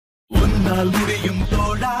உன்னால் முடியும்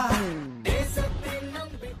தோழா.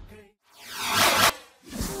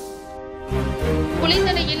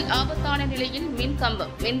 குளித்தலையில் ஆபத்தான நிலையில் மின்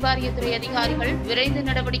கம்பம். மின்வாரியத்துறை அதிகாரிகள் விரைந்து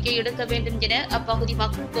நடவடிக்கை எடுக்க வேண்டும் என அப்பகுதி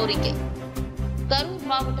மக்கள் கோரிக்கை. கரூர்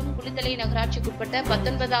மாவட்டம் குளித்தலை நகராட்சிக்குட்பட்ட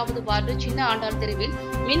 19வது வார்டு சின்ன ஆண்டாள் தெருவில்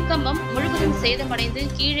மின்கம்பம் முழுவதும் சேதமடைந்து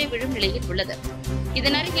கீழே விழும் நிலையில் உள்ளது.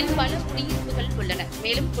 இதன் அருகில் பல குடியிருப்புகள் உள்ளன.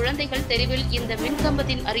 மேலும் குழந்தைகள் தெருவில் இந்த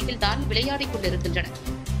மின்கம்பத்தின் அருகில்தான் விளையாடிக் கொண்டிருக்கின்றனர்.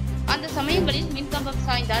 அந்த சமயங்களில் மின்கம்பம்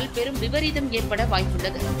சாய்ந்தால் பெரும் விபரீதம் ஏற்பட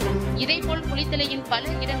வாய்ப்புள்ளது. இதேபோல் குளித்தலையின் பல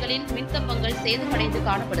இடங்களில் மின்கம்பங்கள் சேதமடைந்து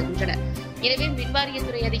காணப்படுகின்றன. எனவே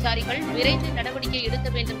மின்வாரியத்துறை அதிகாரிகள் விரைந்து நடவடிக்கை எடுக்க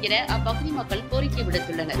வேண்டும் என அப்பகுதி மக்கள் கோரிக்கை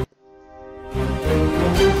விடுத்துள்ளனர்.